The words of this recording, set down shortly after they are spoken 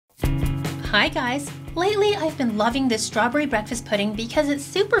Hi guys! Lately I've been loving this strawberry breakfast pudding because it's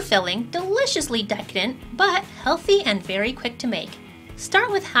super filling, deliciously decadent, but healthy and very quick to make.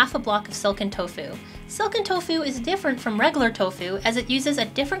 Start with half a block of silken tofu. Silken tofu is different from regular tofu as it uses a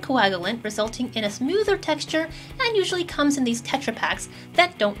different coagulant, resulting in a smoother texture and usually comes in these Tetra packs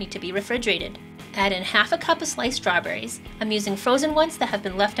that don't need to be refrigerated. Add in half a cup of sliced strawberries. I'm using frozen ones that have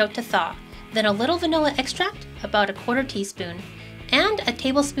been left out to thaw. Then a little vanilla extract, about a quarter teaspoon, and a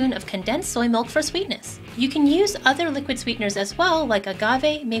tablespoon of condensed soy milk for sweetness. You can use other liquid sweeteners as well, like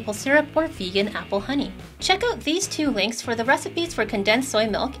agave, maple syrup, or vegan apple honey. Check out these two links for the recipes for condensed soy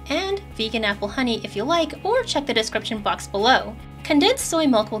milk and vegan apple honey if you like, or check the description box below. Condensed soy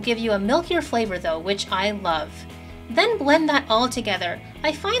milk will give you a milkier flavor though, which I love. Then blend that all together.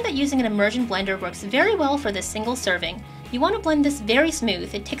 I find that using an immersion blender works very well for this single serving. You want to blend this very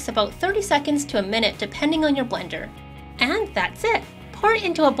smooth. It takes about 30 seconds to a minute depending on your blender. And that's it! Pour it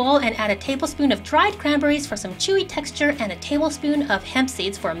into a bowl and add a tablespoon of dried cranberries for some chewy texture and a tablespoon of hemp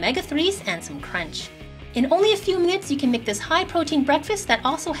seeds for omega-3s and some crunch. In only a few minutes you can make this high-protein breakfast that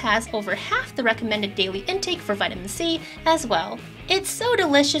also has over half the recommended daily intake for vitamin C as well. It's so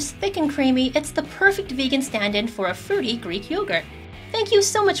delicious, thick and creamy, it's the perfect vegan stand-in for a fruity Greek yogurt. Thank you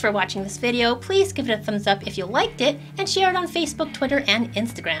so much for watching this video. Please give it a thumbs up if you liked it and share it on Facebook, Twitter, and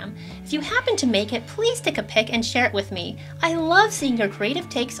Instagram. If you happen to make it, please take a pic and share it with me. I love seeing your creative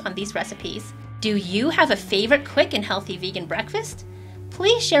takes on these recipes. Do you have a favorite quick and healthy vegan breakfast?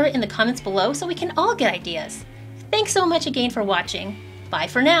 Please share it in the comments below so we can all get ideas. Thanks so much again for watching. Bye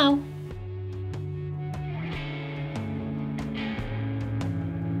for now.